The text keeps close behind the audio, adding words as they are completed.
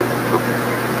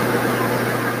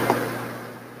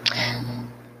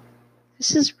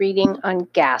This is reading on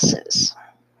gases.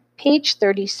 Page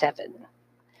 37.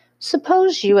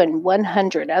 Suppose you and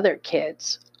 100 other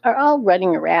kids are all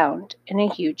running around in a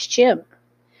huge gym.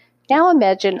 Now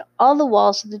imagine all the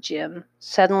walls of the gym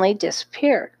suddenly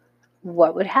disappeared.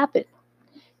 What would happen?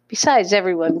 Besides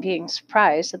everyone being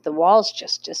surprised that the walls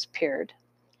just disappeared,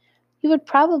 you would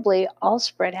probably all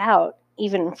spread out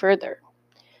even further.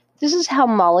 This is how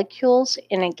molecules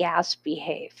in a gas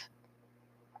behave.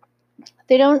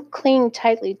 They don't cling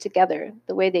tightly together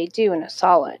the way they do in a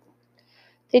solid.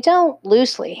 They don't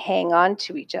loosely hang on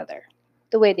to each other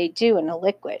the way they do in a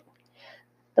liquid.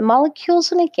 The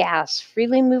molecules in a gas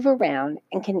freely move around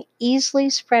and can easily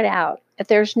spread out if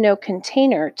there's no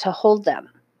container to hold them.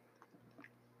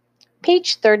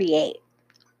 Page 38.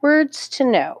 Words to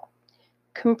know.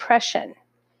 Compression.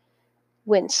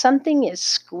 When something is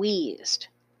squeezed,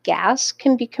 gas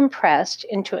can be compressed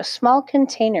into a small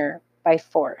container by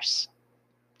force.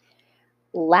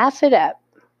 Laugh it up.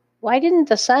 Why didn't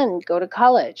the son go to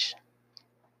college?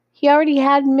 He already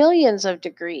had millions of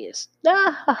degrees.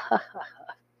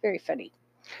 Very funny.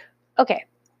 Okay,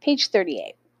 page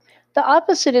 38. The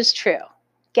opposite is true.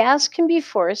 Gas can be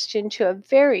forced into a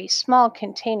very small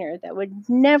container that would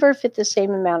never fit the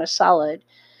same amount of solid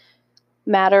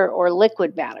matter or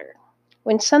liquid matter.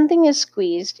 When something is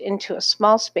squeezed into a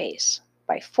small space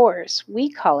by force, we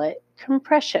call it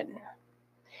compression.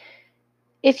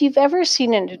 If you've ever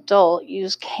seen an adult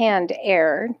use canned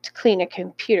air to clean a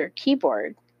computer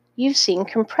keyboard, you've seen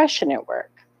compression at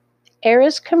work. Air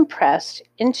is compressed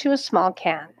into a small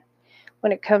can.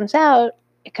 When it comes out,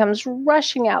 it comes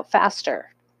rushing out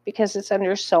faster because it's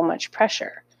under so much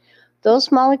pressure.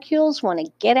 Those molecules want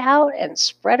to get out and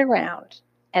spread around,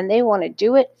 and they want to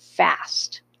do it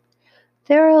fast.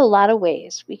 There are a lot of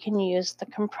ways we can use the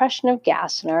compression of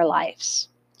gas in our lives.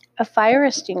 A fire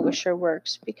extinguisher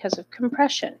works because of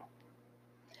compression.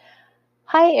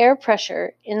 High air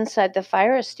pressure inside the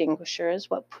fire extinguisher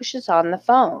is what pushes on the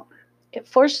foam. It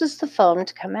forces the foam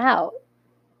to come out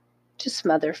to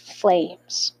smother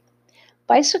flames.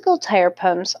 Bicycle tire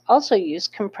pumps also use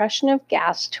compression of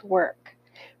gas to work.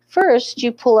 First,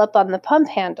 you pull up on the pump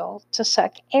handle to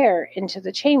suck air into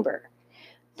the chamber.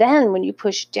 Then, when you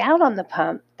push down on the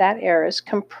pump, that air is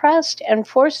compressed and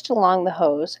forced along the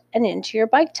hose and into your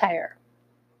bike tire.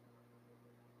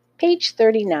 Page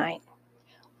 39.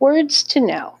 Words to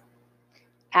know.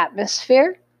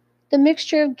 Atmosphere, the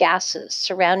mixture of gases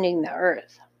surrounding the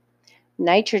Earth.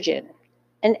 Nitrogen,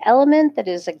 an element that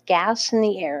is a gas in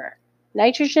the air.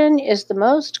 Nitrogen is the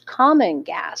most common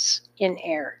gas in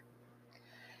air.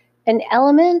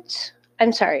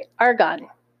 Argon.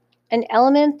 An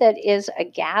element that is a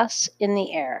gas in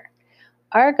the air.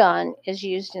 Argon is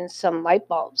used in some light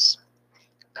bulbs.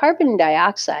 Carbon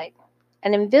dioxide,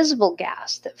 an invisible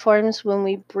gas that forms when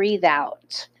we breathe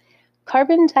out.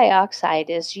 Carbon dioxide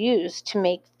is used to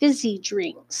make fizzy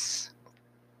drinks.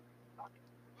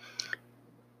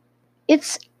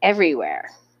 It's everywhere.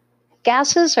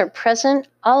 Gases are present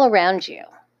all around you.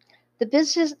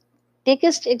 The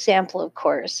biggest example, of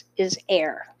course, is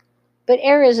air. But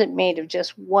air isn't made of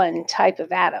just one type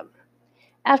of atom.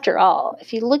 After all,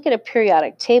 if you look at a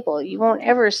periodic table, you won't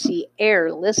ever see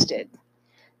air listed.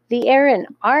 The air in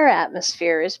our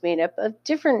atmosphere is made up of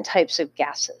different types of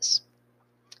gases.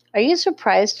 Are you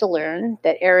surprised to learn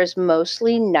that air is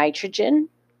mostly nitrogen?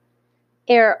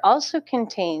 Air also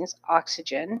contains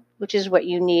oxygen, which is what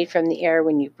you need from the air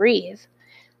when you breathe.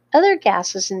 Other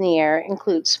gases in the air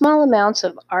include small amounts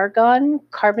of argon,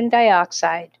 carbon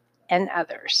dioxide, and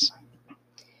others.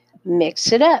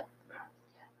 Mix it up.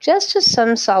 Just as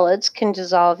some solids can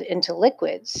dissolve into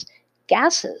liquids,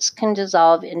 gases can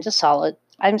dissolve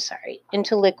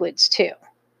into liquids too.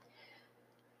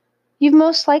 You've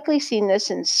most likely seen this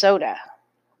in soda.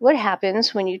 What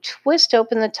happens when you twist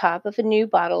open the top of a new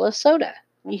bottle of soda?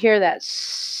 You hear that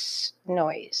sss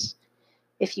noise.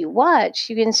 If you watch,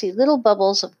 you can see little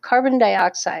bubbles of carbon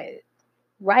dioxide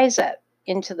rise up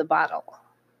into the bottle.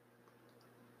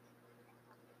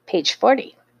 Page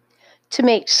 40. To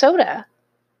make soda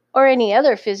or any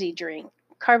other fizzy drink,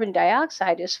 carbon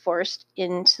dioxide is forced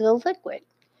into the liquid.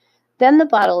 Then the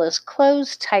bottle is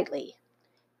closed tightly.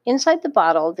 Inside the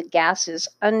bottle, the gas is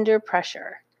under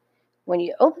pressure. When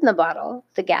you open the bottle,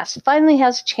 the gas finally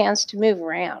has a chance to move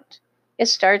around. It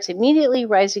starts immediately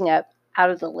rising up out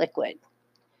of the liquid.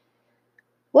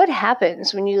 What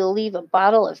happens when you leave a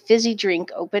bottle of fizzy drink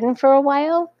open for a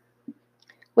while?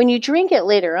 When you drink it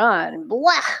later on,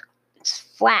 blah, it's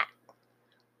flat.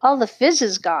 All the fizz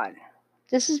is gone.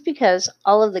 This is because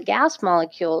all of the gas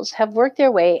molecules have worked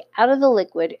their way out of the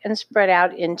liquid and spread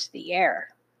out into the air.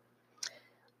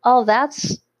 All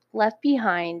that's Left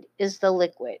behind is the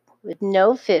liquid with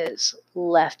no fizz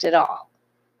left at all.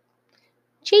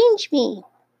 Change me.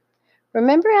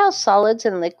 Remember how solids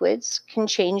and liquids can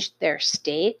change their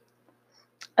state?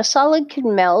 A solid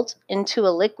can melt into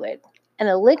a liquid, and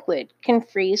a liquid can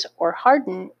freeze or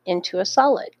harden into a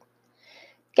solid.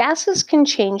 Gases can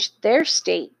change their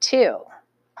state too.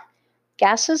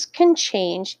 Gases can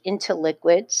change into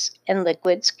liquids, and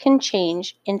liquids can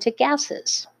change into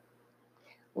gases.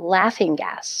 Laughing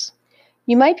gas.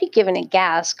 You might be given a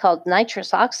gas called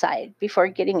nitrous oxide before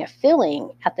getting a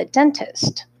filling at the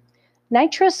dentist.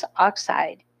 Nitrous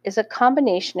oxide is a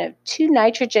combination of 2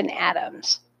 nitrogen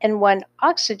atoms and 1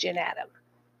 oxygen atom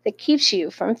that keeps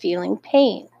you from feeling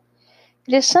pain.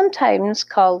 It is sometimes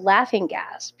called laughing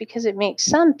gas because it makes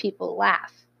some people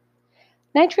laugh.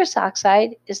 Nitrous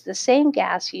oxide is the same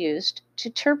gas used to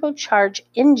turbocharge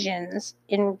engines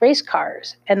in race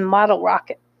cars and model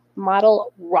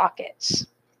rockets.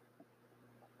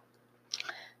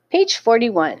 Page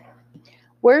 41.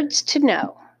 Words to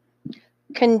know.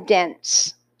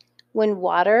 Condense. When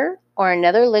water or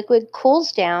another liquid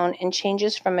cools down and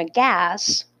changes from a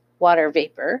gas, water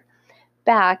vapor,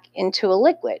 back into a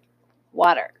liquid,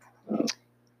 water.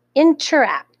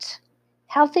 Interact.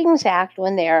 How things act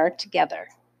when they are together.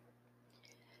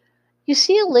 You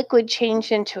see a liquid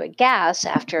change into a gas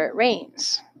after it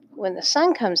rains. When the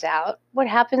sun comes out, what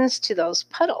happens to those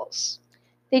puddles?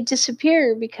 They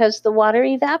disappear because the water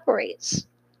evaporates.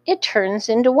 It turns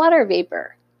into water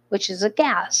vapor, which is a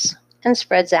gas, and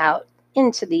spreads out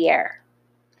into the air.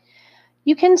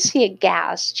 You can see a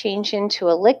gas change into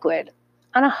a liquid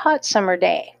on a hot summer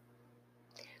day.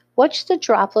 Watch the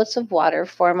droplets of water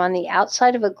form on the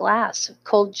outside of a glass of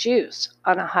cold juice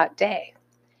on a hot day.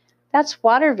 That's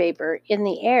water vapor in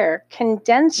the air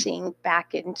condensing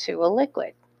back into a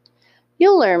liquid.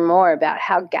 You'll learn more about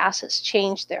how gases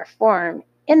change their form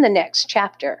in the next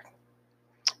chapter.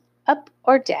 Up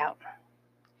or down.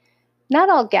 Not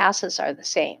all gases are the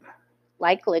same.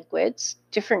 Like liquids,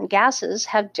 different gases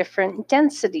have different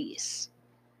densities.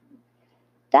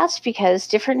 That's because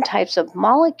different types of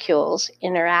molecules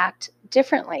interact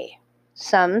differently.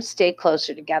 Some stay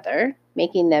closer together,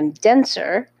 making them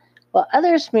denser, while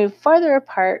others move farther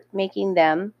apart, making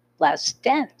them less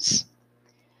dense.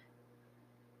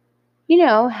 You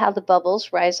know how the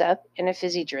bubbles rise up in a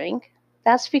fizzy drink?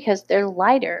 That's because they're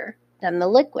lighter than the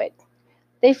liquid.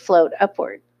 They float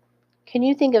upward. Can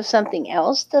you think of something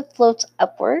else that floats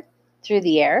upward through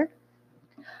the air?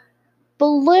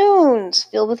 Balloons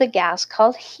filled with a gas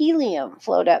called helium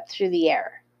float up through the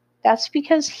air. That's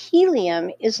because helium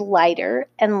is lighter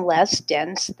and less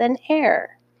dense than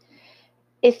air.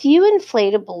 If you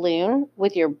inflate a balloon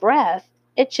with your breath,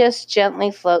 it just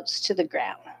gently floats to the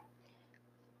ground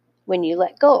when you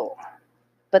let go.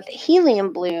 But the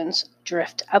helium balloons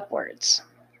drift upwards.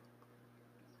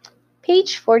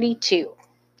 Page 42.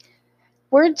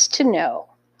 Words to know.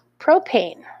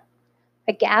 Propane.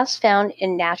 A gas found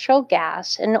in natural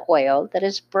gas and oil that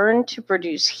is burned to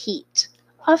produce heat,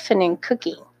 often in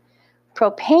cooking.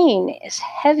 Propane is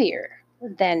heavier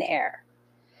than air.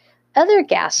 Other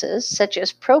gases, such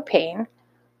as propane,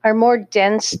 are more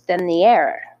dense than the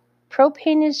air.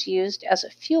 Propane is used as a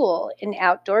fuel in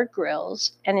outdoor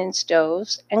grills and in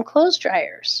stoves and clothes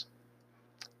dryers.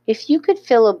 If you could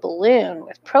fill a balloon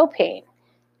with propane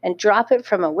and drop it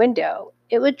from a window,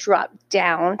 it would drop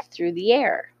down through the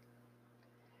air.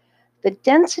 The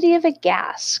density of a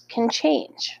gas can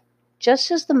change.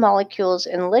 Just as the molecules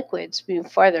in liquids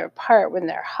move farther apart when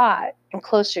they're hot and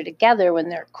closer together when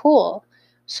they're cool,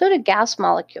 so do gas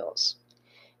molecules.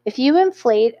 If you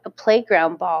inflate a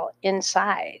playground ball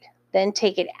inside, then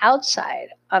take it outside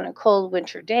on a cold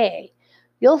winter day,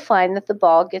 you'll find that the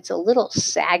ball gets a little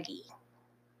saggy.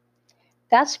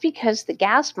 That's because the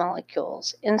gas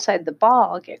molecules inside the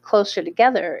ball get closer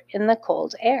together in the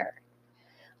cold air.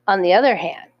 On the other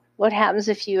hand, what happens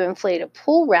if you inflate a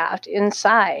pool raft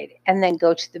inside and then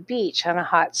go to the beach on a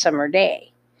hot summer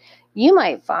day? You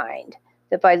might find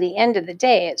that by the end of the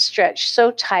day it's stretched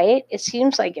so tight it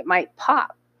seems like it might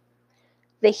pop.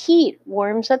 The heat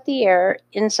warms up the air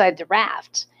inside the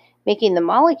raft, making the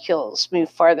molecules move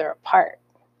farther apart.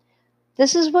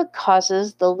 This is what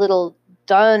causes the little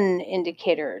done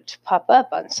indicator to pop up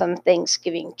on some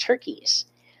Thanksgiving turkeys.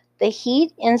 The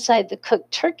heat inside the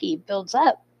cooked turkey builds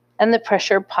up, and the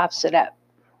pressure pops it up.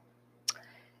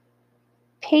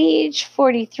 Page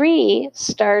 43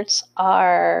 starts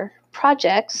our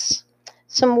projects.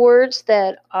 Some words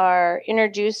that are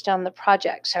introduced on the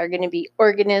projects are going to be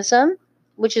organism,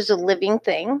 which is a living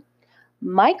thing.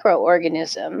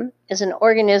 Microorganism is an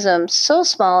organism so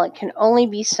small it can only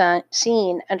be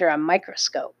seen under a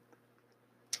microscope.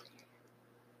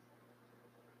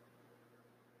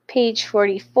 Page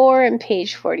 44 and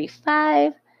page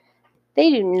 45,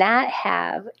 they do not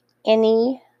have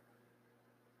any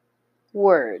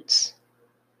words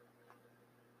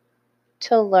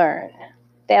to learn.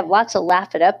 They have lots of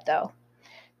laugh it up, though.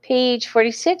 Page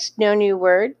 46, no new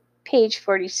word. Page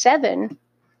 47,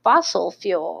 fossil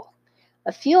fuel,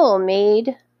 a fuel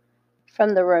made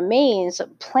from the remains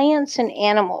of plants and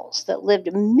animals that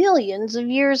lived millions of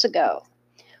years ago.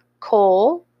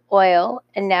 Coal, oil,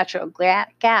 and natural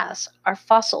gas are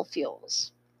fossil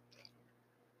fuels.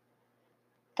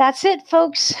 That's it,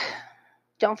 folks.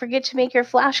 Don't forget to make your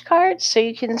flashcards so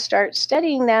you can start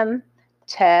studying them.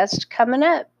 Test coming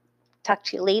up. Talk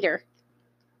to you later.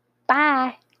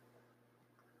 Bye.